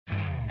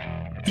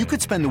You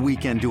could spend the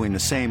weekend doing the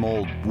same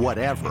old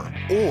whatever,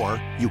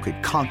 or you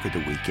could conquer the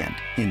weekend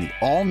in the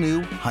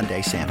all-new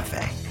Hyundai Santa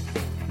Fe.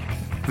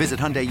 Visit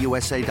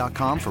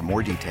HyundaiUSA.com for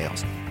more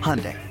details.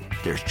 Hyundai,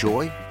 there's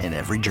joy in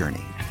every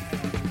journey.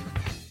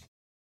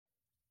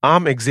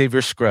 I'm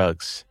Xavier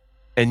Scruggs,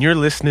 and you're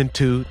listening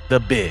to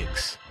The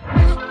Bigs.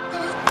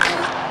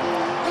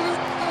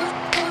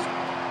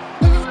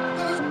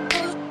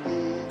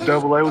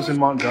 Double A was in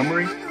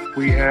Montgomery.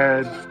 We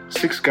had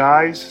 6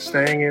 guys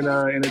staying in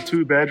a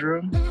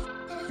 2-bedroom.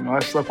 I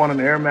slept on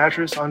an air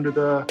mattress under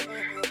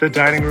the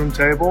dining room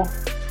table.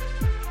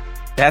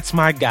 That's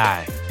my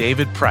guy,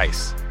 David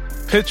Price,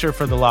 pitcher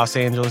for the Los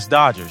Angeles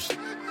Dodgers.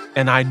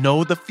 And I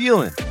know the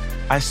feeling.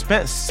 I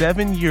spent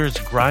 7 years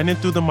grinding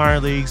through the minor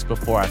leagues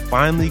before I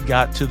finally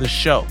got to the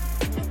show.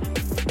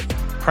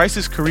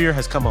 Price's career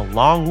has come a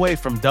long way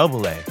from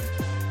Double A.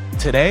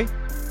 Today,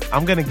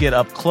 I'm going to get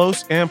up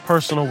close and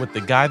personal with the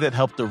guy that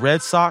helped the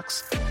Red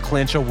Sox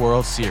clinch a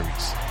World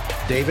Series.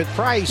 David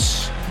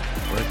Price,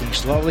 working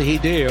slowly, he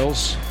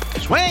deals.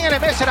 Swing and a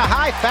miss at a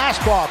high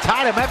fastball.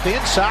 Tied him up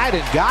inside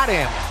and got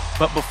him.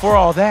 But before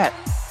all that,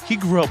 he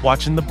grew up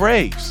watching the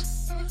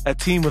Braves, a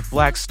team with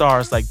black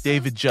stars like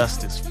David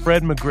Justice,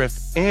 Fred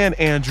McGriff, and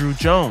Andruw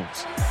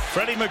Jones.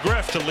 Freddie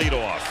McGriff to lead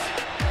off.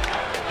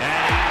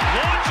 And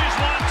he launches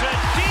one to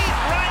deep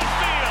right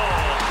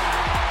field.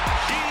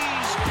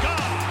 He's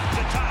gone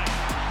to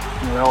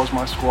tie. That was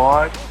my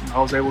squad.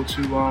 I was able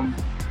to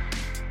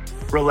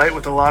relate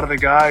with a lot of the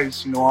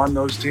guys, on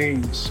those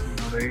teams.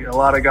 A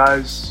lot of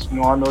guys,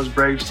 on those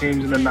Braves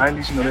teams in the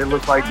 90s, they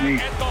look like me.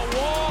 At the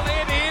wall,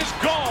 it is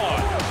gone.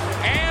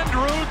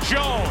 Andruw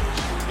Jones,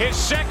 his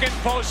second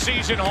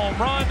postseason home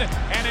run,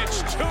 and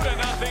it's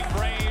 2-0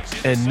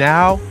 Braves. And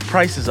now,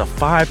 Price is a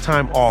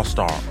 5-time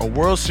All-Star, a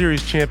World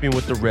Series champion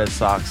with the Red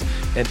Sox,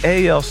 an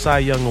AL Cy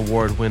Young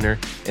Award winner,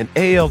 an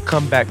AL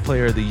Comeback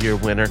Player of the Year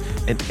winner,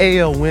 an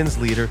AL wins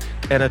leader,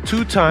 and a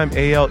 2-time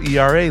AL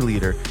ERA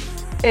leader,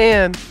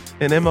 and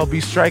an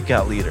MLB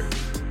strikeout leader.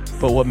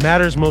 But what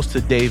matters most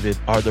to David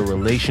are the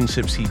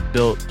relationships he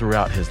built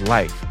throughout his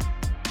life.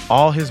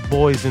 All his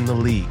boys in the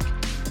league,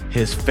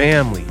 his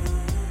family.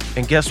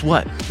 And guess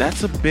what?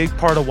 That's a big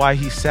part of why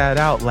he sat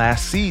out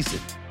last season,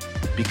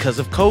 because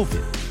of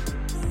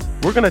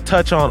COVID. We're going to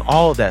touch on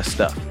all of that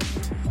stuff,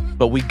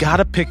 but we got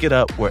to pick it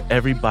up where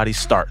everybody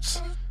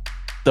starts,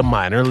 the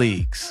minor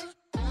leagues.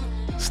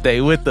 Stay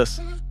with us.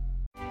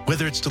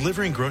 Whether it's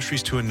delivering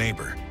groceries to a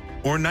neighbor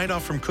or a night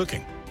off from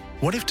cooking,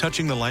 what if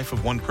touching the life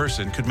of one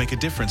person could make a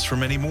difference for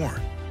many more?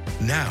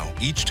 Now,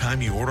 each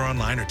time you order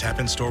online or tap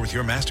in-store with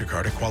your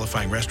MasterCard at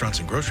qualifying restaurants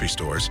and grocery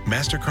stores,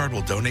 MasterCard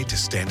will donate to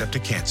Stand Up to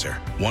Cancer.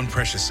 One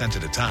precious cent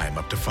at a time,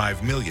 up to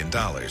 $5 million.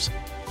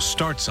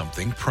 Start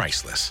something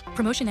priceless.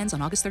 Promotion ends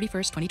on August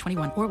 31st,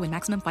 2021, or when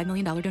maximum $5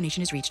 million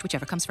donation is reached,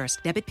 whichever comes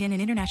first. Debit, PIN,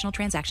 and international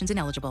transactions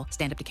ineligible.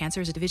 Stand Up to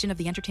Cancer is a division of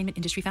the Entertainment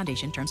Industry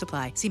Foundation. Terms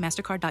apply. See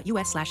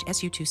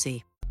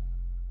mastercard.us/SU2C.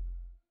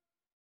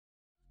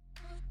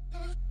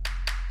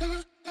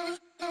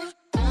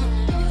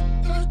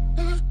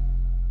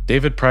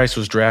 David Price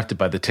was drafted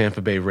by the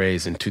Tampa Bay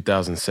Rays in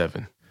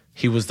 2007.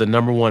 He was the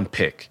number 1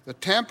 pick. The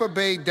Tampa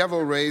Bay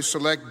Devil Rays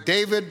select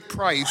David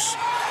Price,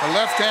 a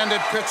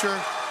left-handed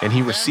pitcher. And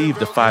he received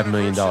a $5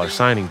 million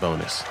signing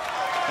bonus.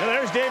 Well,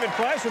 there's David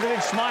Price with a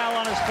big smile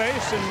on his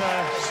face,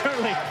 and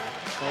certainly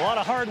a lot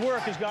of hard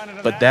work has gone into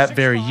that. But that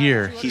very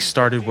year, he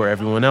started where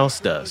everyone else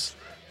does,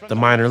 the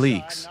minor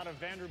leagues,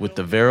 with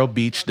the Vero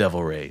Beach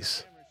Devil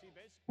Rays.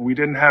 We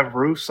didn't have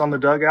roofs on the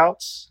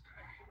dugouts.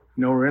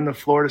 We're in the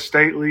Florida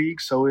State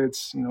League, so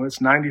it's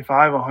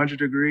 95, 100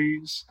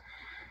 degrees.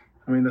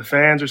 The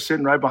fans are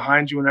sitting right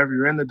behind you whenever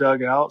you're in the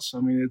dugout.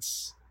 So,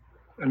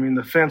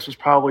 the fence was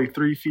probably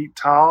 3 feet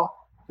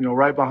tall,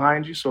 right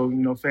behind you. So,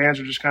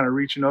 fans are just kind of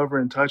reaching over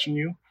and touching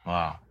you.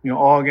 Wow.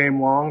 All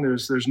game long.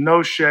 There's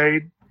no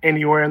shade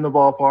anywhere in the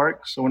ballpark.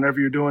 So whenever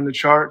you're doing the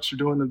charts or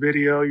doing the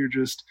video, you're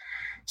just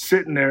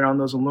sitting there on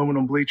those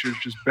aluminum bleachers,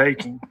 just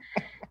baking.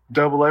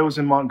 Double A was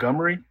in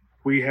Montgomery.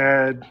 We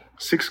had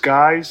 6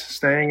 guys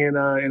staying in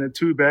a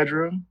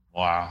 2-bedroom.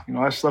 Wow.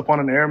 I slept on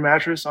an air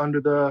mattress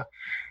under the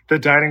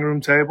dining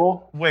room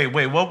table. Wait,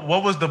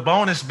 what was the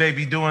bonus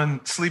baby doing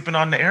sleeping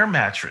on the air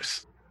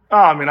mattress? Oh,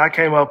 I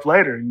came up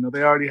later.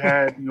 They already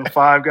had,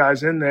 5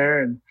 guys in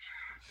there, and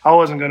I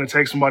wasn't going to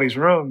take somebody's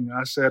room.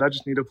 I said, I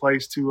just need a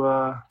place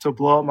to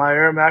blow up my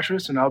air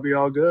mattress and I'll be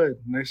all good.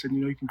 And they said,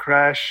 you can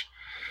crash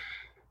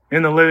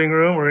in the living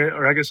room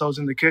or I guess I was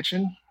in the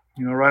kitchen,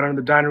 right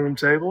under the dining room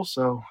table.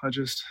 So I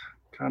just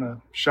kind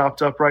of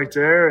shopped up right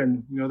there.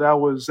 And, that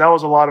was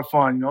a lot of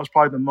fun. It was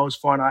probably the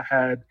most fun I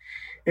had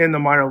in the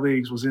minor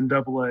leagues was in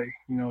Double A,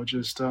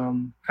 just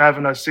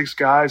having us 6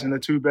 guys in a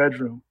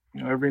 2-bedroom.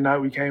 Every night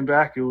we came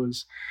back, it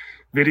was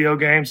video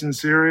games and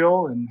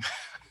cereal, and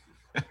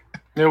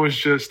it was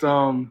just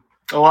a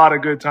lot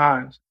of good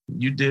times.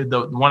 You did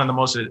one of the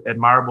most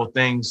admirable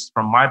things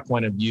from my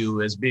point of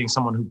view as being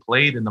someone who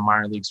played in the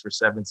minor leagues for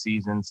 7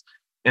 seasons.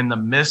 In the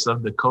midst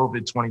of the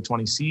COVID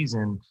 2020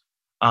 season,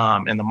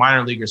 and the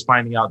minor leaguers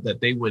finding out that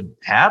they would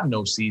have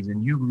no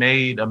season, you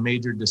made a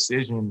major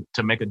decision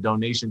to make a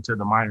donation to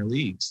the minor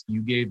leagues.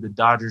 You gave the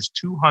Dodgers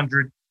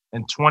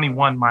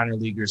 221 minor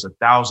leaguers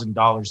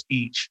 $1,000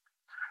 each.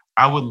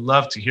 I would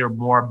love to hear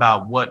more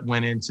about what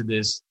went into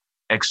this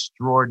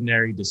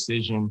extraordinary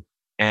decision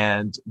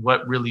and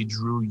what really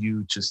drew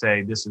you to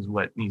say this is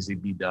what needs to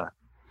be done.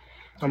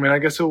 I mean, I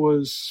guess it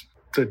was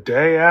the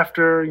day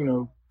after,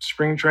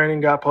 spring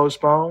training got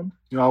postponed.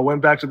 I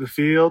went back to the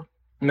field,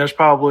 and there's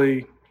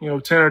probably,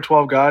 10 or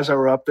 12 guys that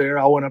were up there.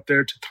 I went up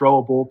there to throw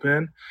a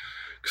bullpen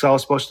because I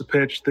was supposed to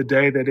pitch the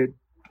day that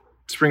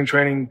spring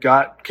training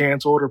got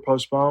canceled or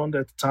postponed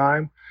at the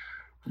time.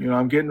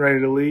 I'm getting ready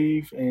to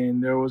leave,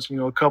 and there was,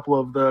 a couple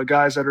of the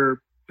guys that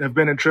have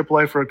been in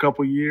AAA for a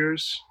couple of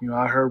years.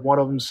 I heard one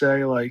of them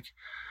say, like,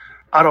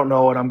 I don't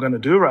know what I'm going to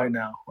do right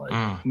now.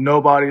 Like,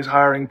 nobody's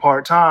hiring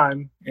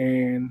part-time,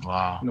 and,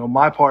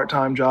 my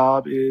part-time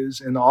job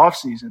is in the off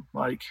season.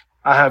 Like,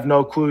 I have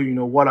no clue,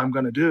 what I'm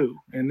going to do.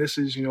 And this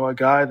is, a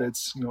guy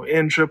that's,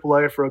 in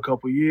AAA for a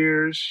couple of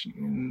years,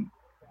 and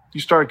you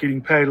start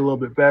getting paid a little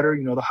bit better,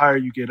 the higher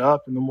you get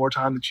up and the more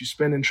time that you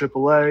spend in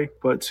AAA.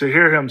 But to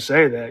hear him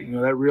say that,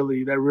 that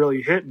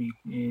really hit me.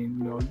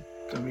 And,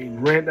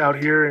 rent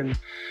out here in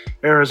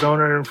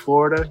Arizona and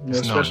Florida,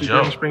 especially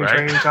during spring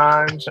training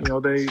times,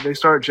 they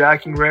start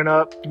jacking rent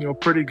up,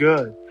 pretty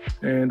good.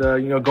 And,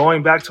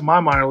 going back to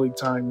my minor league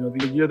time,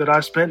 the year that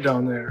I spent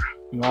down there,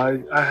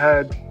 I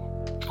had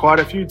quite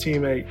a few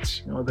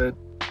teammates,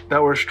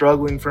 that were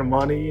struggling for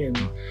money, and,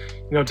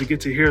 to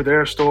get to hear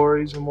their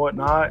stories and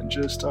whatnot, and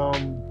just,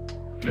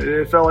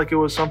 it felt like it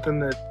was something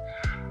that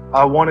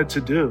I wanted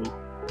to do.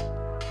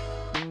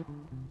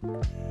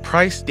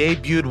 Price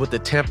debuted with the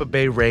Tampa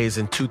Bay Rays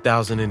in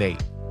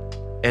 2008,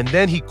 and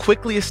then he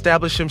quickly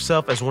established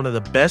himself as one of the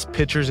best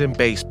pitchers in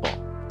baseball.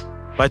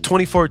 By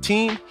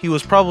 2014, he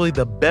was probably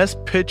the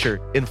best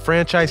pitcher in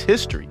franchise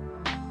history.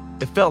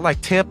 It felt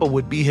like Tampa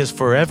would be his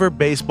forever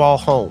baseball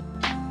home.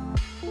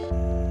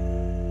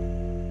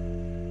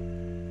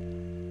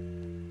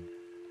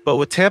 But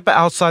with Tampa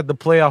outside the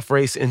playoff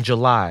race in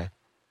July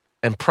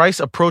and Price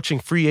approaching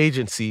free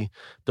agency,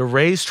 the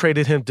Rays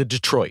traded him to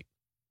Detroit.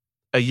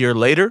 A year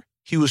later,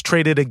 he was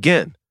traded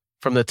again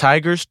from the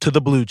Tigers to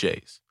the Blue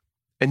Jays.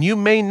 And you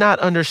may not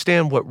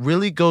understand what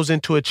really goes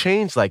into a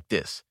change like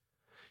this.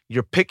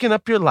 You're picking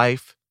up your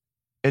life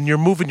and you're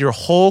moving your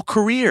whole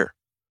career.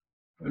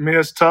 I mean,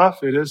 it's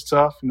tough. It is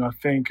tough. I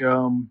think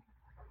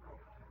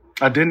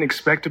I didn't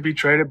expect to be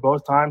traded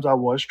both times I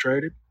was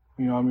traded.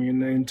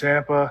 In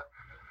Tampa,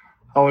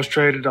 I was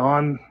traded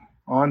on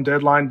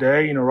deadline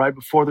day, right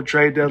before the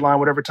trade deadline,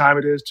 whatever time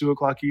it is,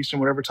 2:00 Eastern,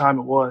 whatever time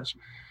it was.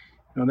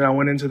 Then I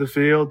went into the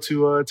field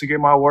to get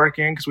my work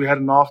in because we had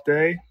an off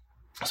day.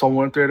 So I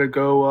went there to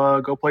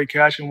go play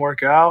catch and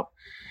work out.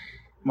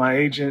 My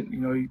agent,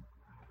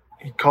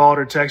 he called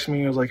or texted me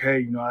and was like,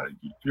 hey,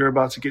 you're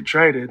about to get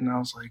traded. And I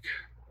was like,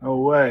 no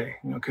way,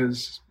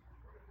 because,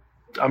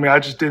 I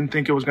just didn't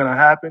think it was going to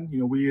happen.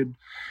 We had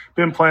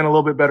been playing a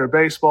little bit better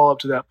baseball up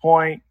to that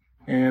point,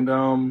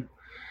 and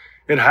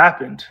it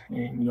happened.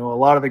 And, a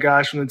lot of the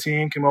guys from the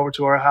team came over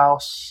to our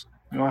house.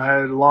 I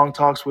had long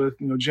talks with,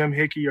 Jim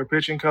Hickey, our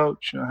pitching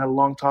coach. I had a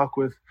long talk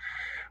with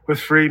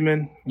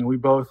Friedman. We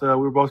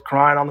were both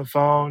crying on the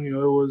phone.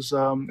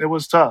 It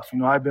was tough.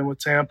 I've been with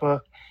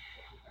Tampa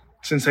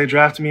since they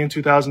drafted me in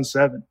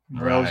 2007.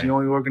 That was the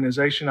only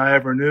organization I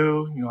ever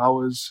knew. I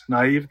was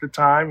naive at the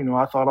time.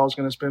 I thought I was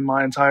going to spend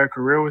my entire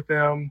career with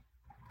them.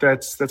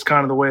 That's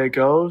kind of the way it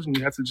goes, and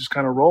you have to just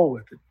kind of roll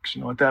with it.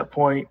 'Cause, at that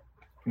point,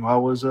 I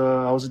was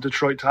a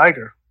Detroit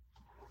Tiger.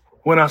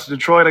 Went out to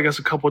Detroit, I guess,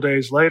 a couple of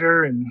days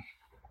later, and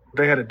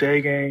they had a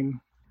day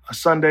game, a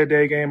Sunday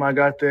day game. I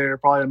got there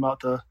probably about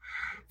the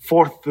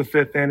 4th to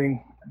 5th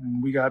inning,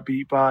 and we got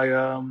beat by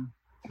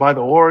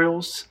the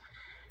Orioles.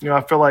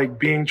 I feel like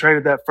being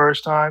traded that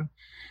first time,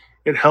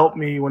 it helped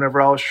me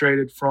whenever I was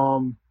traded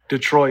from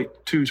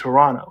Detroit to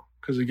Toronto.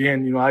 Because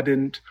again, I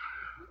didn't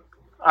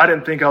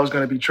think I was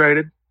going to be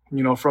traded,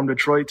 from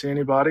Detroit to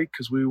anybody,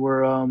 because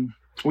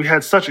we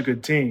had such a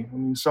good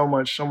team. So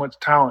much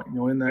talent,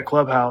 in that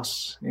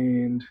clubhouse.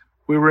 And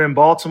we were in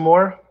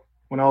Baltimore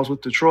when I was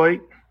with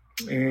Detroit,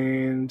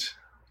 and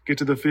get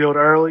to the field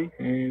early,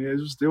 and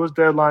it was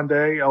deadline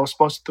day. I was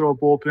supposed to throw a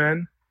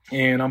bullpen,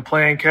 and I'm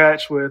playing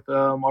catch with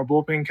our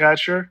bullpen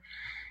catcher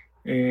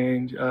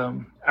and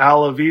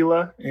Al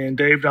Avila and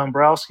Dave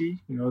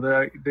Dombrowski.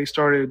 They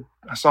started.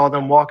 I saw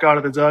them walk out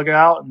of the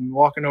dugout and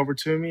walking over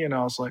to me, and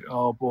I was like,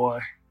 oh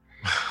boy.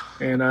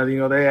 And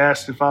they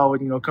asked if I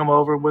would come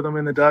over with them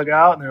in the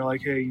dugout, and they're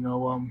like, hey,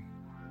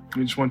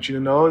 we just want you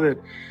to know that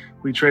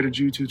we traded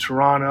you to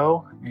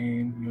Toronto,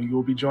 and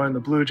you'll be joining the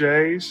Blue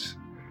Jays.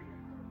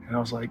 And I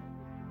was like,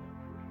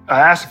 I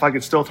asked if I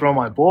could still throw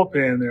my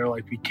bullpen, and they're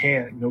like, we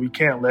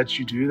can't let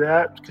you do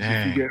that, because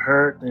if you get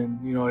hurt, then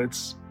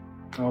it's.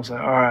 I was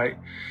like, all right.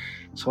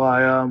 So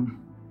I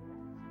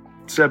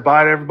said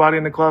bye to everybody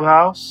in the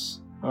clubhouse.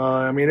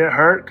 It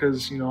hurt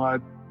because I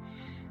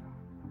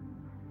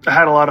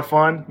had a lot of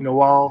fun.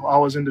 While I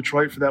was in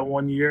Detroit for that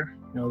 1 year.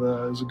 There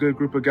was a good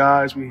group of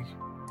guys. We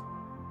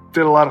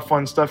did a lot of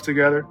fun stuff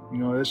together.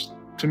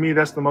 To me,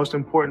 that's the most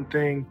important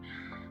thing,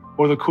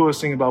 or the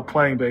coolest thing about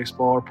playing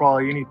baseball, or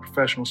probably any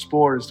professional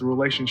sport, is the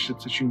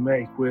relationships that you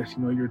make with,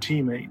 your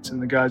teammates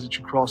and the guys that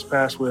you cross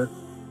paths with.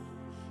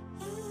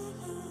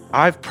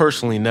 I've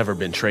personally never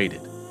been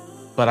traded,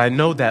 but I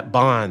know that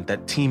bond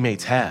that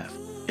teammates have.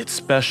 It's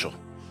special,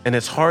 and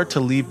it's hard to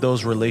leave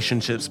those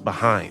relationships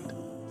behind.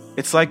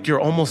 It's like you're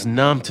almost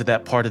numb to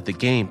that part of the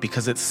game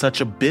because it's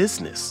such a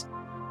business.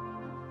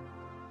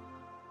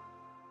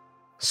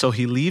 So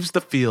he leaves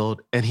the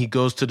field and he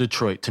goes to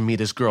Detroit to meet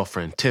his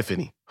girlfriend,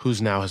 Tiffany,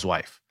 who's now his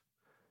wife.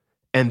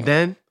 And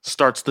then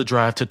starts the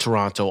drive to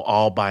Toronto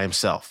all by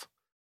himself.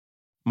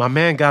 My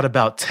man got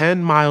about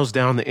 10 miles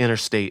down the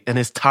interstate and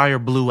his tire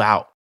blew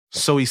out.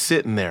 So he's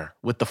sitting there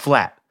with the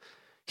flat.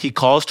 He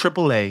calls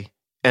AAA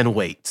and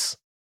waits.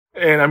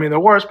 And the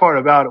worst part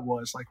about it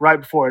was, right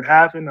before it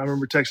happened, I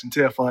remember texting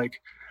Tiff,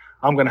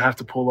 I'm going to have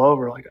to pull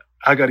over.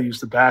 I got to use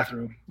the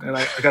bathroom, and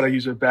I got to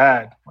use it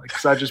bad.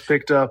 Because I just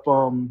picked up,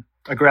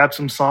 I grabbed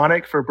some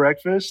Sonic for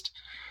breakfast,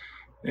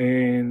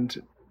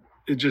 and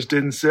it just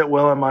didn't sit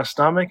well in my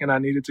stomach, and I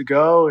needed to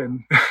go.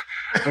 And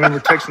I remember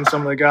texting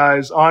some of the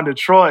guys on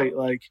Detroit,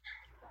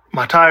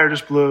 my tire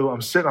just blew.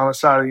 I'm sitting on the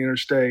side of the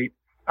interstate.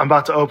 I'm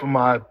about to open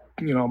my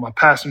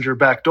passenger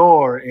back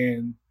door,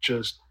 and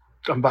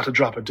I'm about to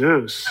drop a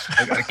deuce.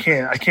 I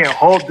can't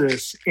hold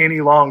this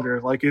any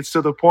longer. It's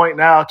to the point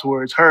now to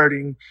where it's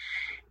hurting,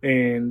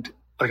 and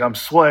I'm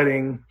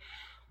sweating.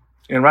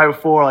 And right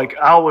before I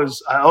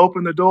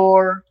opened the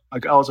door, I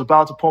was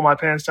about to pull my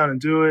pants down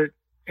and do it,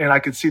 and I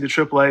could see the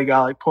AAA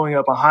guy pulling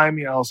up behind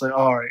me. I was like,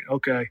 all right,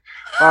 okay,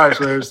 all right.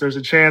 So there's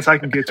a chance I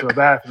can get to a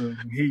bathroom.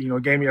 And he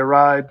gave me a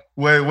ride.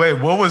 Wait,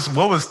 what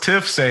was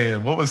Tiff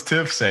saying? What was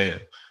Tiff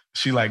saying?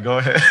 She go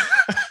ahead.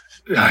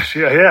 Yeah.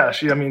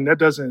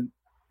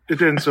 It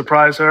didn't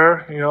surprise her,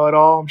 at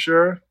all, I'm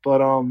sure.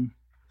 But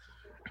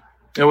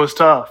it was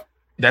tough.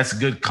 That's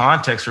good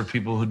context for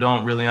people who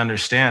don't really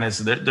understand.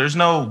 There's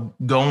no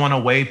going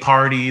away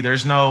party.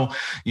 There's no,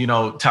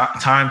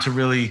 time to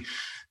really,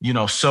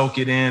 soak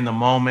it in the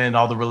moment,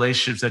 all the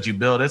relationships that you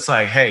build. It's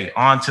hey,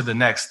 on to the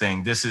next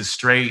thing. This is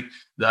straight.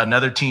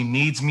 Another team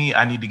needs me.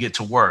 I need to get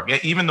to work.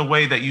 Even the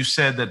way that you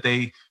said that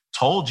they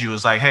told you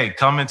is hey,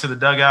 come into the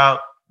dugout.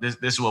 This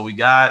is what we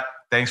got.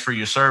 Thanks for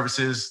your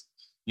services.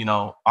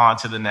 On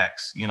to the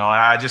next.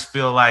 I just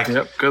feel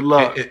yep, good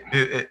luck.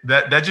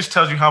 That just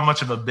tells you how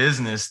much of a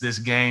business this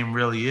game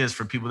really is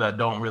for people that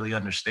don't really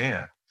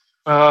understand.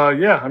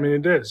 Yeah,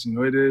 it is.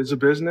 It is a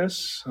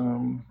business.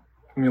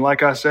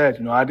 Like I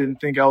said, I didn't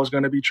think I was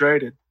going to be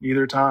traded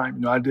either time.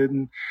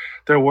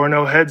 There were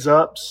no heads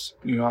ups.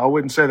 I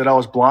wouldn't say that I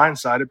was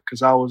blindsided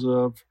because that was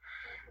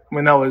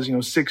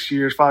 6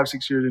 years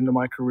into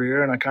my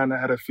career, and I kind of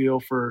had a feel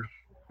for,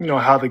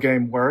 how the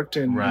game worked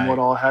and what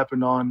all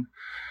happened on,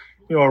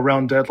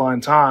 around deadline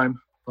time.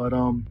 But,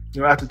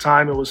 at the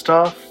time it was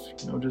tough,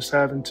 just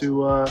having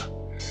to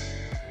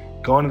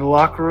go into the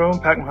locker room,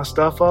 pack my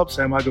stuff up,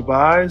 say my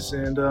goodbyes.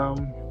 And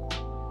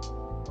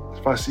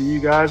if I see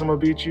you guys, I'm going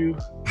to beat you,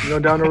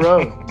 down the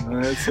road.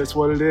 That's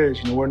what it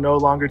is. We're no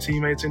longer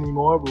teammates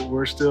anymore, but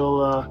we're still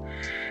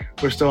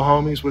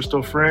homies. We're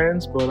still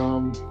friends. But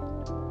I'm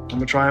going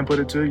to try and put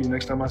it to you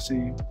next time I see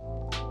you.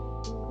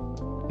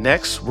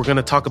 Next, we're going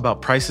to talk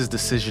about Price's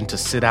decision to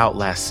sit out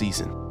last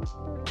season.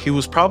 He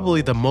was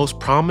probably the most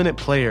prominent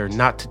player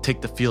not to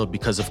take the field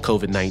because of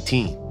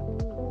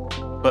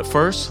COVID-19. But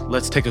first,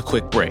 let's take a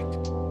quick break.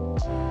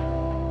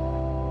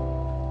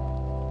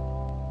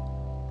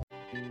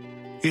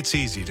 It's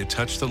easy to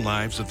touch the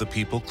lives of the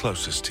people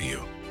closest to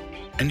you.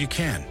 And you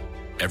can,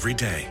 every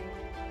day.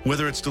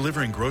 Whether it's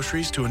delivering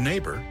groceries to a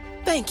neighbor.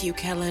 Thank you,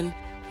 Kellen.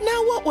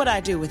 Now what would I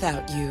do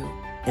without you?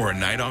 Or a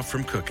night off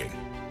from cooking.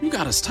 You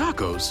got us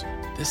tacos.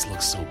 This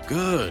looks so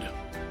good.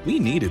 We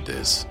needed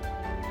this.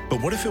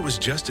 But what if it was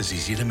just as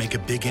easy to make a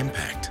big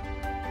impact?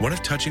 What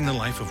if touching the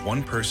life of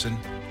one person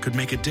could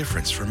make a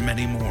difference for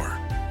many more?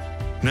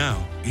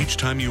 Now, each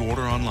time you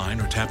order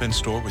online or tap in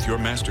store with your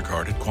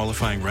MasterCard at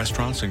qualifying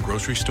restaurants and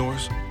grocery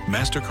stores,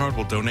 MasterCard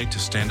will donate to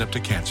Stand Up to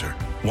Cancer,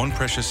 one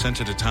precious cent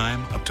at a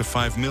time, up to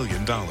 $5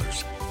 million.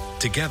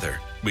 Together,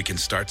 we can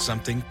start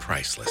something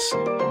priceless.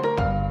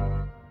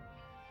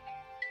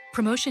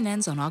 Promotion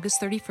ends on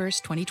August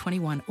 31st,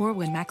 2021, or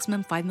when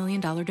maximum $5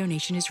 million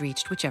donation is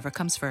reached, whichever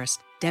comes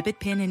first. Debit,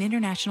 PIN, and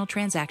international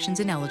transactions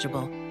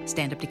ineligible.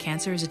 Stand Up to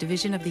Cancer is a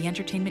division of the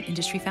Entertainment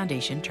Industry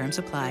Foundation. Terms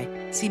apply.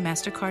 See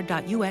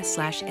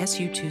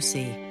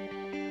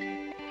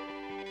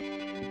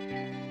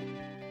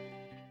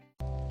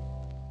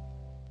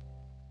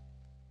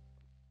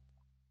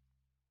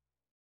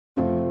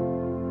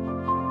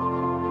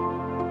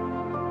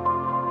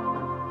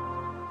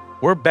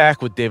We're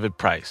back with David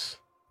Price.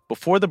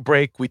 Before the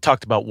break, we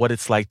talked about what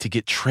it's like to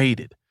get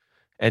traded.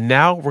 And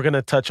now we're going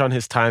to touch on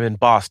his time in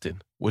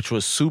Boston, which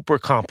was super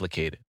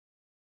complicated.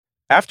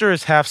 After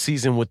his half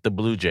season with the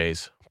Blue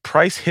Jays,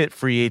 Price hit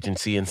free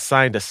agency and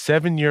signed a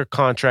 7-year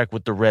contract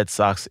with the Red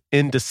Sox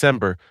in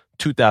December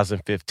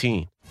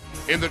 2015.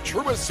 In the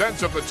truest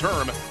sense of the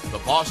term,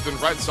 the Boston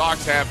Red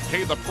Sox have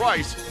paid the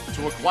price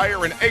to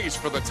acquire an ace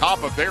for the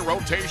top of their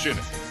rotation.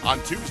 On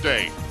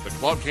Tuesday, the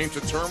club came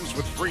to terms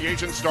with free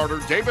agent starter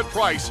David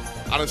Price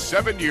on a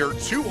 7-year,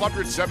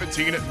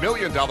 $217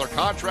 million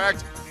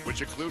contract,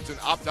 which includes an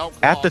opt-out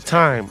clause. At the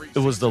time, it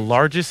was the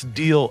largest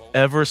deal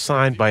ever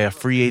signed by a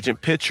free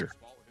agent pitcher.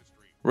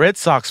 Red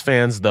Sox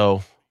fans,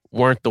 though,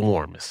 weren't the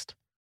warmest.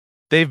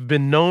 They've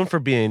been known for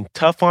being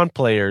tough on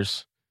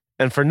players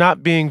and for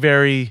not being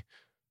very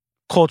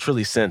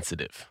culturally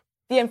sensitive.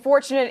 The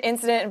unfortunate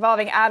incident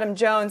involving Adam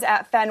Jones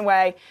at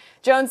Fenway.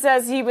 Jones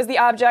says he was the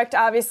object,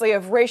 obviously,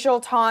 of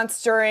racial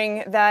taunts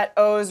during that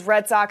O's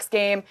Red Sox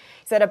game.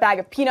 He said a bag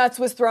of peanuts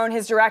was thrown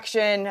his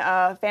direction.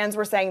 Fans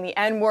were saying the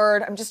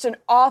N-word. Just an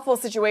awful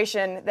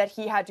situation that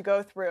he had to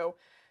go through.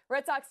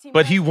 Red Sox team.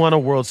 But he won a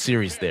World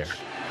Series there.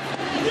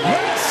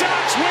 Red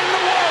Sox win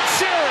the World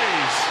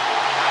Series.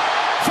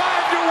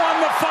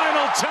 5-1 the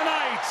final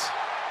tonight.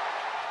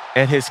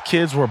 And his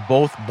kids were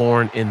both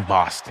born in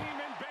Boston.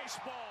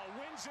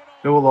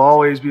 It will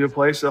always be a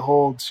place that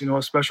holds,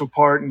 a special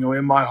part,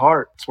 in my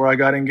heart. It's where I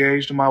got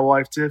engaged to my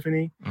wife,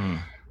 Tiffany.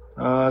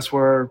 That's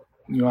where,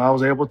 I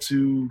was able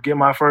to get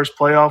my first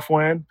playoff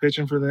win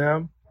pitching for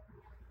them.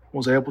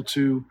 Was able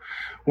to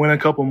win a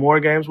couple more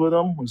games with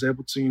them. Was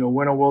able to,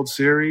 win a World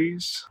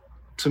Series.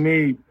 To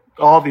me,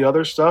 all the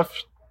other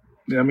stuff,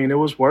 it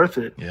was worth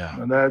it.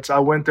 Yeah. I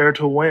went there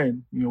to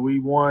win. We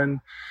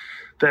won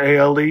the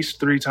AL East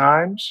 3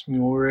 times. We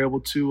were able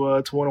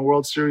to win a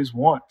World Series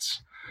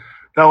once.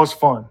 That was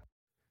fun.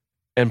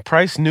 And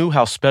Price knew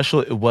how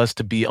special it was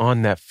to be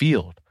on that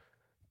field.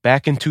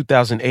 Back in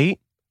 2008,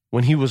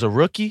 when he was a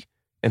rookie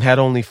and had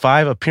only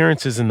 5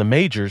 appearances in the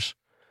majors,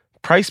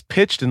 Price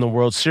pitched in the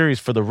World Series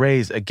for the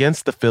Rays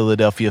against the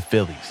Philadelphia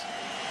Phillies.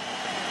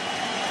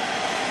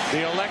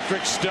 The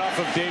electric stuff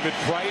of David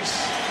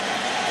Price.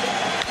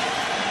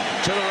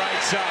 To the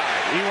right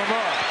side,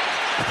 Iwamura.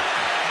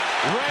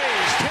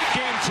 Rays take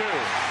game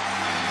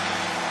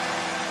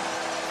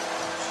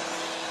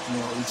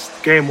 2.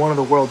 It's game 1 of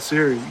the World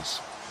Series.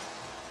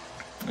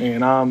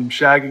 And I'm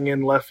shagging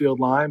in left field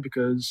line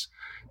because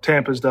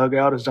Tampa's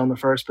dugout is down the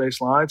first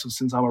base line. So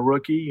since I'm a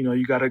rookie,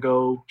 you got to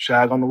go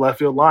shag on the left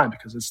field line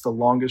because it's the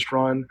longest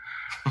run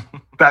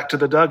back to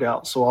the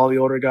dugout. So all the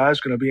older guys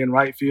are going to be in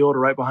right field or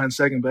right behind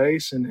second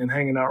base and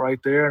hanging out right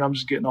there. And I'm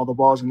just getting all the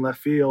balls in left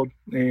field.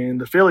 And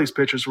the Phillies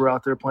pitchers were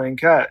out there playing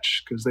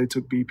catch because they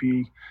took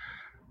BP.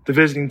 The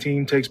visiting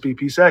team takes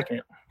BP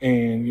second.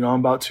 And,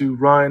 I'm about to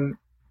run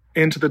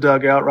into the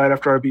dugout right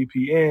after our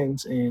BP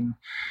ends. And,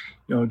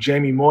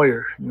 Jamie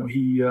Moyer,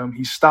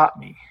 he stopped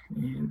me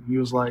and he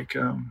was like,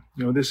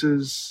 this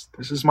is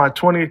my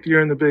 20th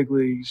year in the big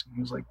leagues. And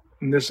he was like,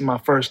 and this is my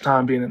first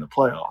time being in the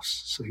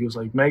playoffs. So he was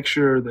like, make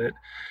sure that,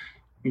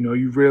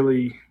 you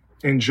really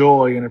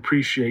enjoy and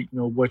appreciate,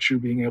 what you're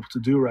being able to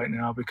do right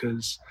now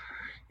because,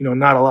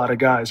 not a lot of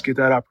guys get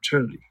that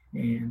opportunity.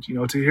 And,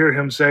 to hear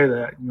him say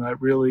that, I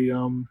really,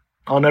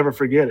 I'll never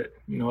forget it,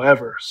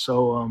 ever.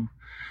 So,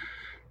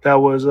 that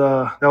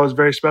was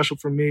very special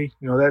for me.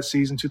 That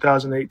season,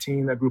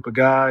 2018, that group of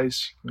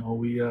guys,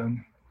 we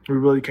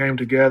really came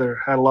together,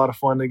 had a lot of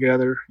fun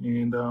together,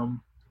 and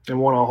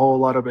won a whole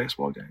lot of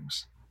baseball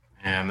games.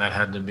 Man, that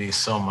had to be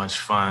so much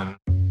fun.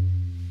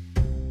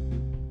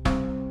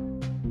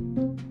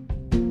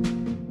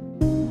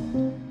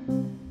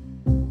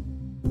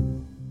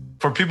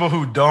 For people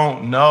who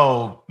don't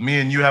know, me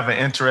and you have an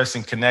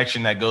interesting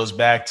connection that goes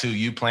back to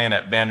you playing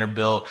at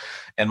Vanderbilt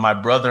and my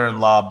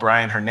brother-in-law,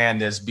 Brian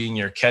Hernandez, being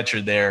your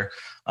catcher there.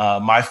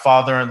 My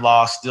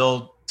father-in-law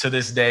still to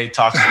this day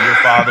talks to your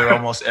father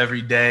almost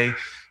every day.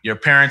 Your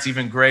parents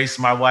even graced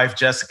my wife,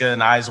 Jessica,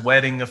 and I's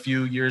wedding a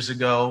few years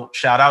ago.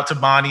 Shout out to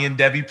Bonnie and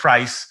Debbie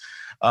Price.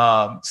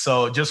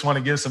 So just want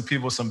to give some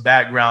people some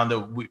background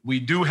that we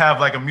do have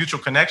like a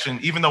mutual connection,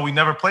 even though we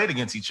never played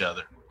against each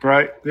other.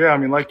 Right. Yeah.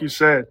 Like you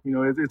said,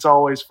 it's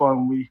always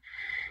fun. We,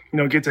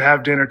 get to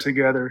have dinner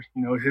together.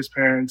 His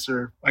parents,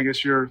 or I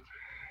guess your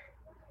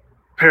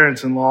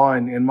parents-in-law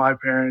and my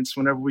parents,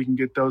 whenever we can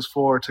get those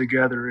 4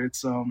 together,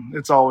 it's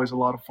always a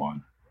lot of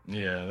fun.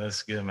 Yeah,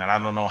 that's good, man. I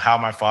don't know how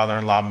my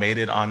father-in-law made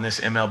it on this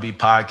MLB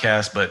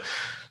podcast, but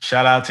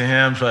shout out to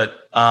him.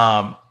 But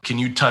can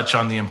you touch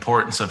on the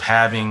importance of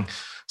having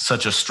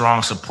such a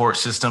strong support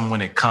system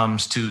when it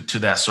comes to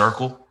that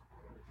circle?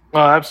 Oh,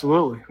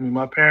 absolutely.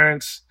 My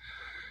parents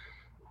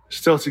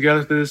still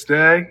together to this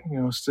day,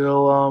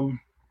 still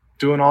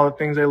doing all the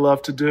things they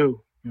love to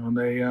do.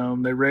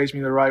 They raised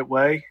me the right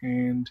way,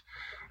 and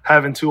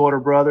having 2 older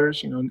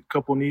brothers, a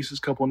couple nieces,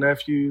 couple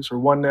nephews, or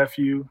 1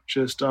 nephew,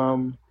 just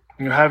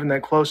having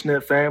that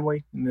close-knit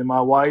family, and then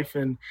my wife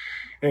and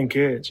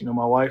kids.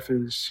 My wife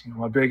is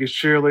my biggest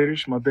cheerleader.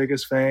 She's my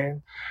biggest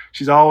fan.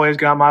 She's always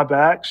got my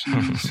back.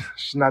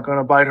 She's not going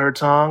to bite her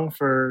tongue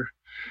for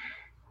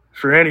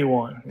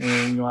anyone,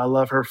 and I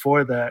love her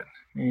for that.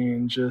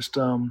 And just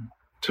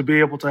to be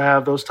able to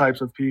have those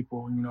types of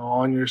people,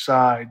 on your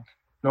side,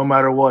 no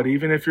matter what,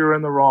 even if you're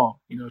in the wrong,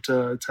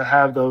 to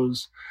have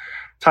those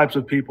types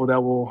of people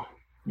that will,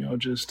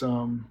 just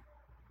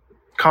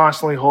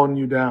constantly holding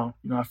you down.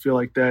 I feel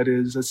like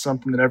that's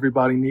something that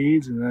everybody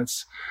needs, and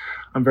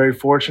I'm very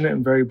fortunate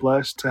and very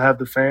blessed to have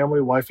the family,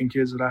 wife, and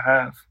kids that I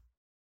have.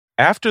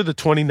 After the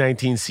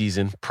 2019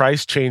 season,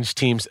 Price changed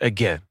teams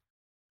again.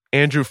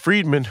 Andrew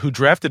Friedman, who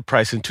drafted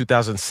Price in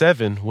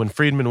 2007 when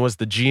Friedman was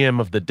the GM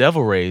of the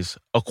Devil Rays,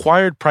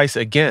 acquired Price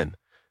again,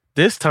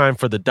 this time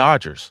for the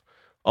Dodgers,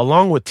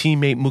 along with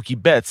teammate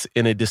Mookie Betts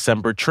in a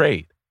December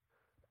trade.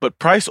 But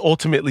Price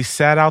ultimately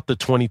sat out the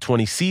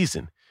 2020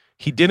 season.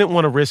 He didn't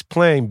want to risk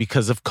playing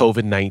because of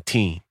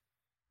COVID-19.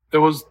 It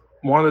was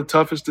one of the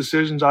toughest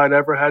decisions I'd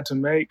ever had to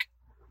make,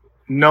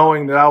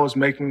 knowing that I was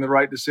making the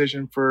right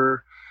decision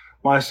for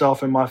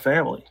myself and my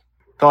family.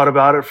 Thought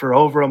about it for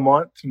over a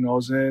month. I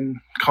was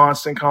in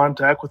constant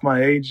contact with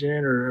my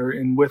agent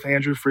and with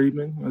Andrew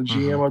Friedman, the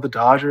GM of the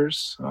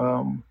Dodgers.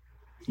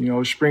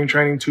 Spring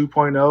training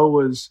 2.0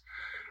 was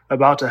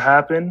about to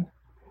happen.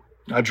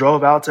 I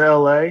drove out to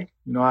LA.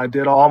 I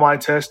did all my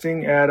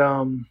testing at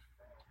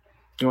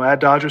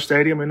Dodger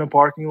Stadium in the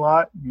parking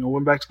lot.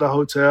 Went back to the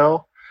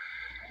hotel.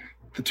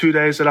 The 2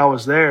 days that I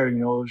was there, it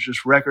was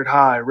just record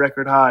high,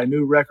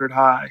 new record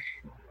high.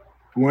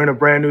 We're in a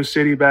brand new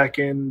city back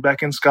in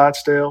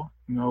Scottsdale.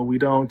 We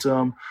don't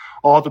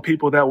all the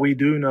people that we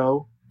do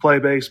know play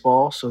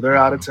baseball, so they're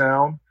out of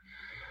town.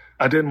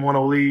 I didn't want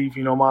to leave,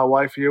 my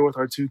wife here with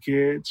our 2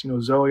 kids.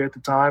 Zoe at the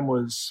time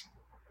was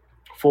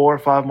 4 or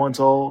 5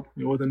 months old,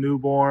 with a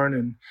newborn,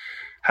 and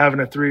having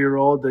a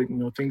 3-year-old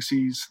that, thinks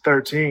he's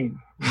 13.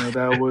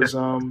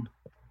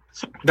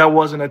 That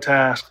wasn't a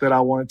task that I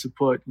wanted to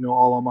put,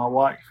 all on my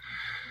wife.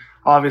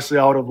 Obviously,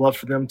 I would have loved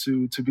for them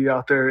to be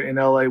out there in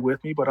LA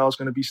with me, but I was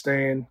going to be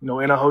staying, in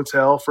a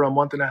hotel for a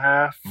month and a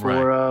half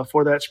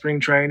for that spring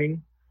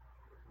training.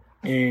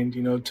 And,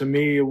 to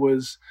me, it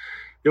was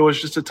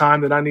just a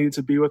time that I needed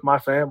to be with my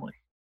family.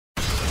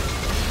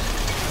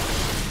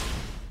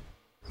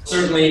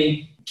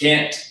 Certainly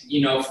can't,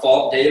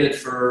 fault David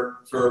for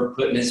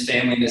putting his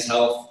family and his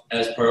health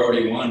as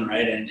priority one,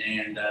 right?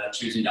 And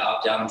choosing to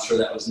opt out. I'm sure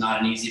that was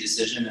not an easy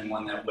decision and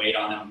one that weighed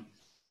on him.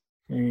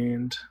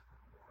 And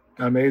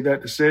I made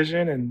that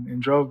decision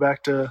and drove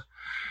back to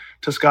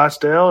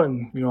Scottsdale,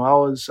 and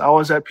I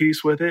was at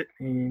peace with it.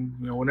 And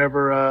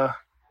whenever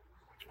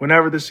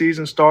the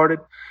season started,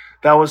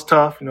 that was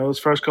tough. Those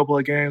first couple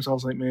of games, I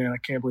was like, man, I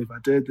can't believe I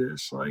did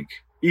this. Like,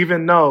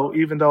 even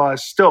though I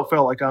still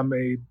felt like I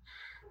made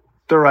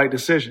the right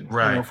decision,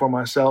 for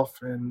myself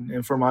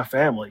and for my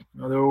family.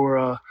 There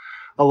were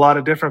a lot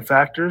of different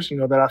factors,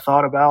 that I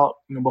thought about,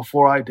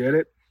 before I did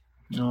it.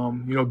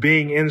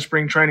 Being in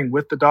spring training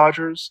with the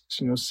Dodgers,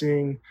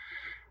 seeing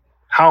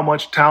how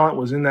much talent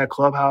was in that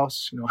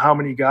clubhouse, how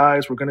many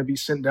guys were going to be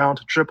sent down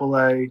to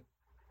AAA,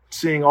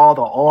 seeing all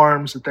the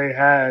arms that they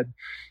had,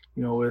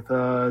 with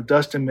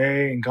Dustin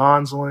May and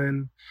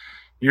Gonsolin,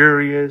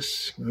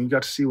 Urias. You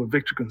got to see what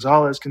Victor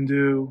Gonzalez can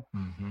do.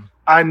 Mm-hmm.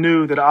 I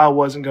knew that I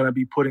wasn't going to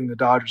be putting the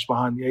Dodgers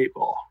behind the 8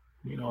 ball,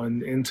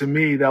 and to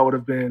me that would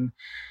have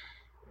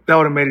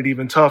made it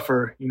even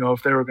tougher,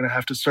 if they were going to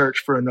have to search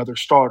for another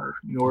starter,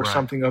 or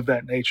something of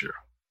that nature.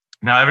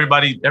 Now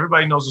everybody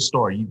knows the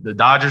story. The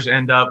Dodgers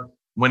end up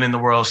winning the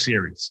World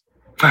Series.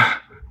 I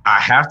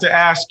have to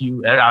ask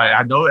you,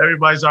 I know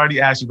everybody's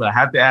already asked you, but I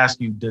have to ask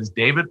you, does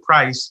David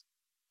Price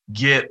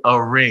get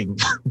a ring?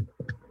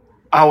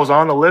 I was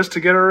on the list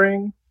to get a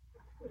ring,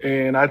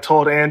 and I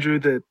told Andrew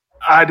that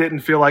I didn't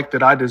feel like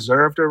that I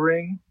deserved a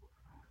ring.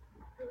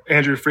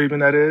 Andrew Friedman,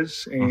 that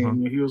is.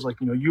 And he was like,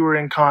 you were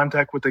in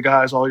contact with the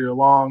guys all year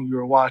long. You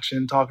were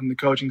watching, talking to the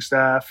coaching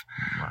staff.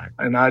 Right.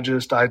 And I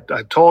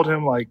told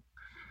him, like,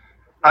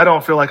 I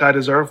don't feel like I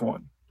deserve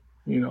one,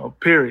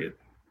 period.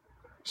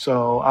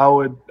 So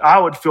I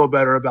would feel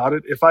better about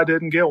it if I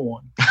didn't get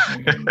one.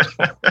 And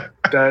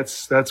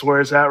that's where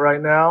it's at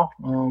right now.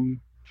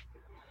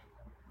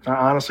 I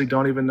honestly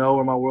don't even know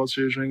where my World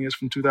Series ring is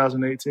from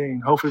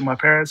 2018. Hopefully my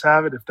parents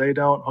have it. If they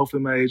don't,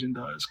 hopefully my agent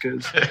does.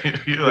 Because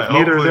if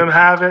neither of them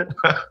have it,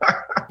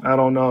 I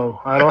don't know.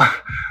 I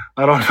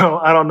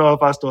don't know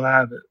if I still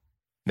have it.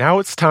 Now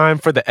it's time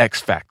for the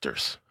X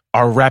Factors,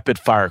 our rapid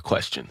fire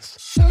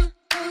questions.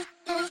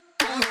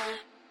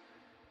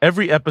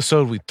 Every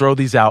episode we throw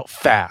these out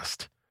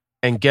fast,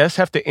 and guests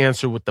have to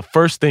answer with the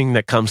first thing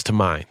that comes to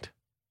mind.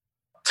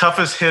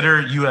 Toughest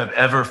hitter you have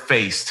ever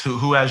faced.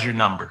 Who has your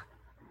number?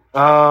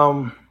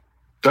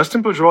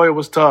 Dustin Pedroia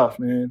was tough,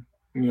 man.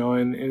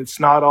 And it's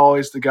not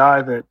always the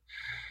guy that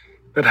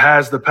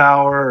has the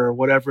power or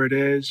whatever it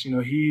is.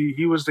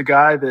 He was the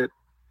guy that,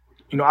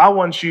 I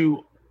want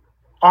you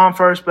on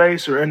first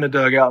base or in the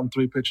dugout in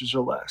 3 pitches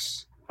or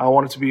less. I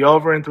want it to be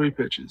over in 3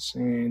 pitches.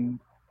 And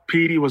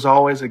Petey was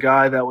always a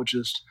guy that would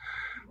just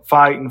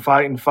fight and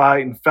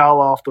foul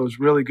off those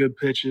really good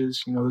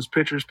pitches. Those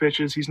pitchers'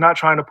 pitches. He's not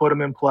trying to put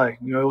them in play.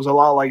 It was a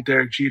lot like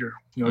Derek Jeter.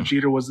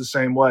 Jeter was the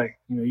same way.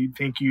 You'd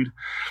think you'd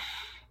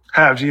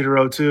have Jeter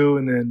 0-2,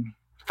 and then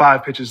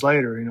 5 pitches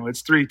later,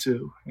 it's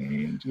 3-2.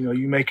 And,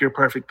 you make your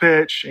perfect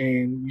pitch,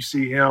 and you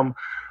see him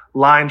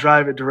line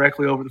drive it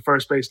directly over the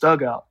first base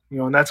dugout.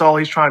 And that's all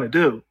he's trying to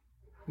do.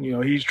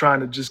 He's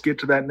trying to just get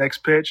to that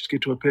next pitch,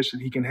 get to a pitch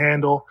that he can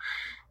handle.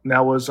 And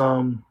that was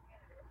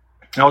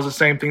the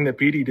same thing that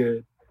Petey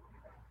did.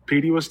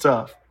 Petey was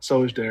tough. So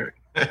was Derek.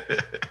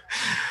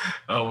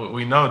 Oh,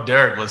 we know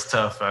Derek was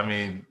tough. I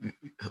mean,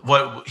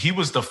 he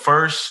was the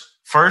first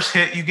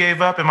hit you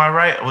gave up. Am I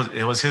right?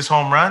 It was his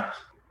home run.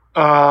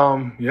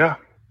 Yeah.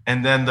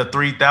 And then the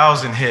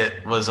 3,000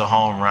 hit was a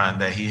home run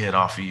that he hit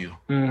off of you.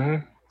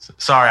 Mm-hmm.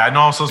 Sorry, I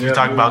know I'm supposed to be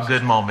talking about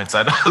good moments.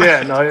 I know.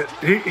 Yeah, no,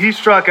 he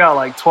struck out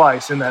like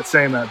twice in that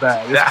same at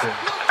bat. It's cool.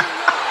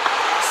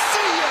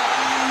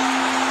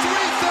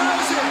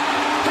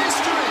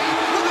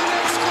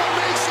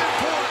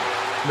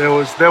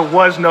 There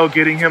was no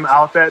getting him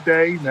out that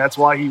day. And that's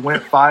why he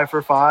went 5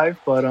 for 5.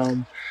 But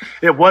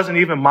it wasn't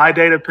even my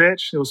day to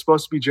pitch. It was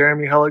supposed to be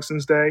Jeremy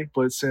Hellickson's day.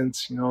 But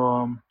since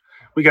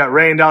we got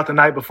rained out the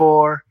night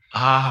before,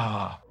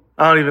 I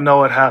don't even know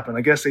what happened.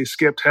 I guess they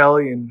skipped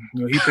Helly, and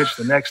he pitched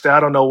the next day.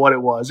 I don't know what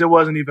it was. It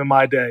wasn't even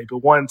my day. But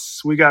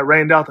once we got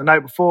rained out the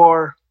night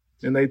before,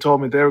 and they told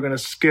me they were going to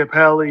skip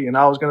Helly, and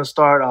I was going to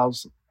start,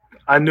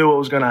 I knew it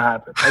was going to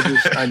happen.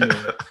 I knew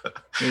it.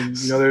 And,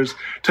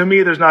 to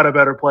me, there's not a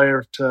better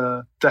player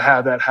to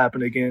have that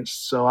happen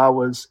against. So I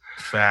was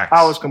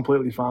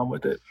completely fine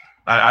with it.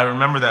 I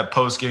remember that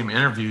post-game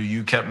interview.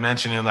 You kept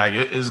mentioning like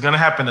it's going to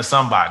happen to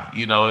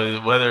somebody.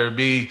 Whether it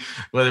be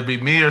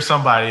me or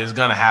somebody, it's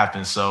going to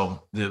happen.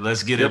 So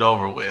let's get it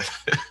over with.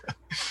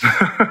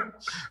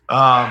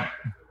 Goofiest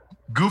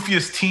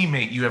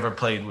teammate you ever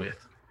played with?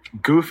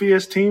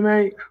 Goofiest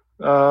teammate?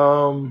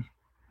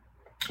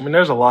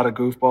 There's a lot of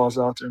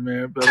goofballs out there,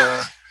 man.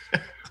 But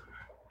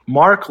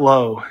Mark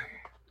Lowe,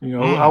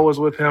 I was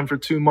with him for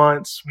 2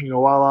 months.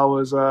 While I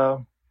was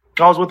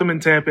with him in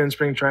Tampa in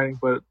spring training,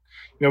 but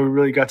we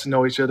really got to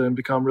know each other and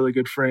become really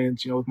good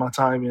friends. With my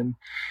time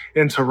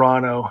in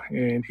Toronto,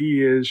 and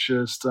he is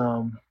just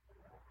one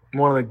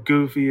of the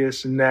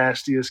goofiest,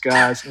 nastiest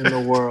guys in the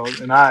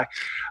world, and I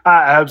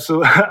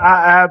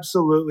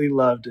absolutely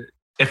loved it.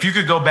 If you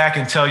could go back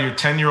and tell your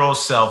 10-year-old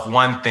self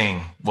one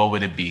thing, what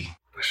would it be?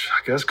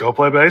 I guess go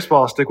play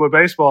baseball. Stick with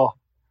baseball.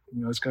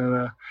 It's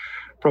gonna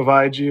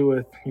provide you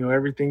with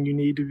everything you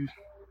need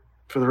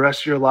for the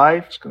rest of your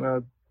life. It's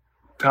gonna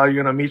how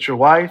you're gonna meet your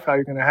wife, how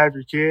you're gonna have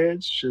your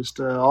kids, just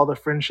all the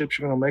friendships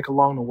you're gonna make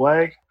along the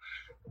way.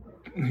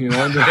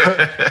 Don't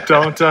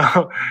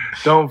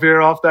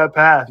veer off that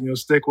path.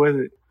 Stick with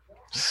it.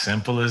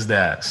 Simple as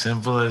that.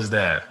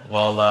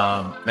 Well,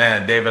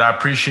 man, David, I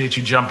appreciate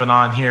you jumping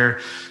on here.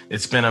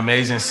 It's been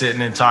amazing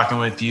sitting and talking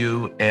with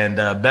you, and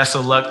best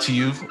of luck to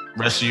you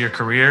rest of your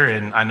career.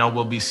 And I know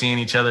we'll be seeing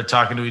each other,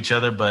 talking to each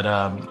other, but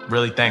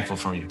really thankful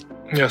for you.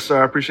 Yes,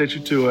 sir. I appreciate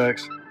you too,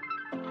 X.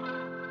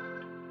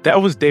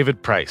 That was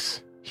David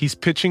Price. He's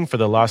pitching for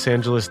the Los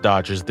Angeles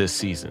Dodgers this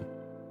season.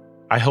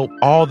 I hope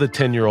all the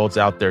 10-year-olds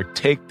out there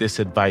take this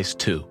advice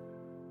too.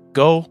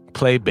 Go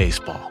play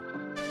baseball.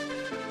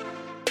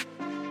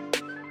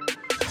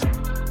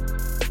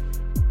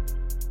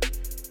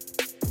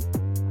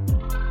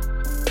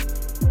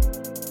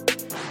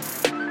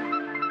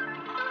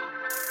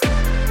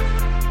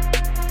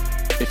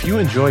 If you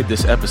enjoyed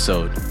this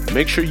episode,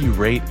 make sure you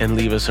rate and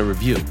leave us a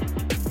review.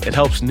 It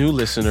helps new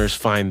listeners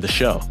find the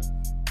show.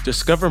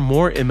 Discover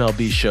more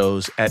MLB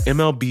shows at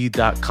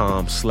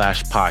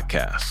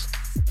MLB.com/podcasts.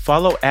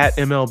 Follow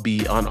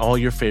 @MLB on all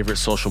your favorite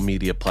social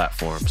media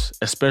platforms,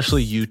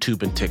 especially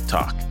YouTube and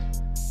TikTok.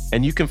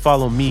 And you can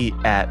follow me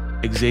at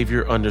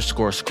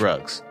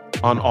Xavier_Scruggs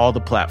on all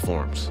the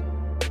platforms.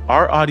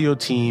 Our audio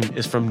team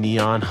is from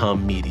Neon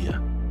Hum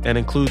Media and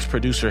includes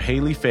producer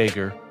Haley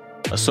Fager,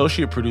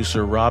 associate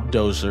producer Rob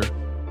Dozer,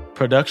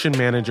 production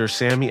manager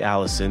Sammy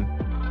Allison,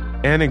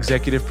 and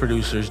executive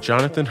producers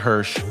Jonathan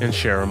Hirsch and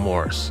Sharon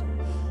Morris.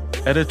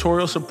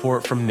 Editorial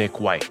support from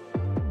Nick White.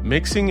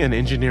 Mixing and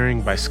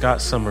engineering by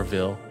Scott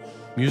Somerville.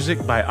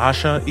 Music by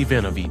Asha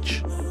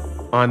Ivanovich.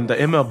 On the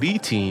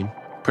MLB team,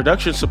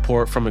 production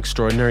support from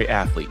Extraordinary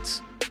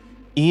Athletes.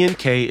 Ian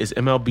K. is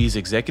MLB's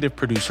executive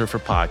producer for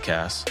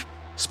podcasts.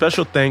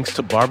 Special thanks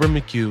to Barbara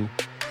McHugh,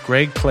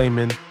 Greg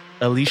Clayman,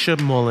 Alicia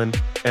Mullen,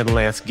 and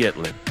Lance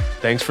Gitlin.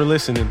 Thanks for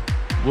listening.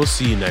 We'll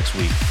see you next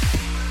week.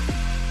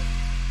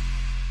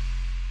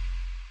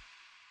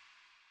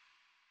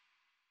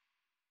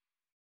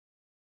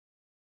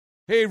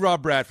 Hey,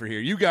 Rob Bradford here.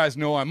 You guys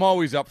know I'm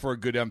always up for a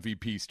good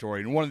MVP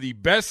story, and one of the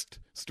best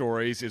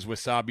stories is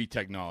Wasabi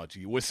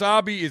Technology.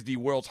 Wasabi is the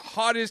world's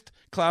hottest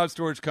cloud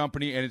storage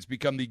company, and it's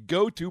become the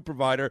go-to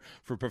provider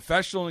for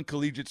professional and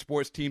collegiate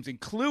sports teams,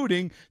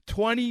 including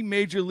 20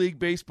 Major League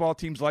Baseball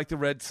teams like the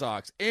Red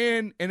Sox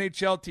and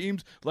NHL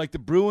teams like the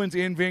Bruins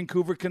and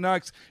Vancouver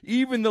Canucks.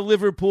 Even the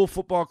Liverpool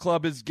Football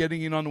Club is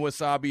getting in on the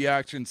Wasabi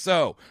action.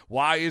 So,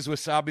 why is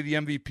Wasabi the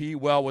MVP?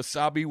 Well,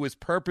 Wasabi was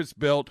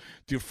purpose-built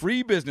to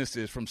free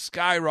businesses from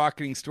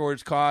skyrocketing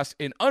storage costs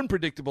and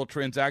unpredictable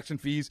transaction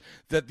fees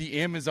that the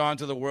Amazons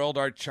of the world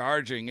are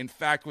charging. In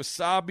fact,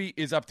 Wasabi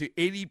is up to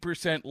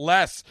 80%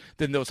 less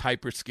than those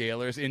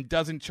hyperscalers and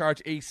doesn't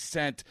charge a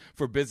cent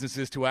for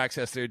businesses to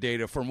access their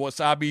data. From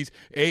Wasabi's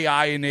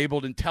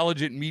AI-enabled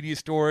intelligent media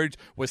storage,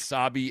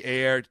 Wasabi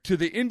Air, to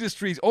the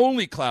industry's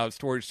only cloud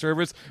storage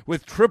service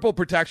with triple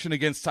protection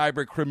against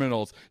cyber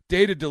criminals,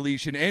 data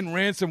deletion, and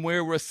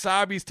ransomware,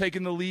 Wasabi's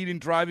taken the lead in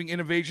driving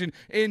innovation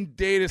in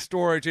data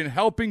storage and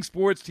helping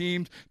sports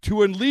teams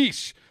to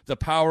unleash the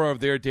power of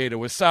their data.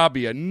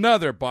 Wasabi,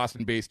 another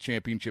Boston-based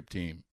championship team.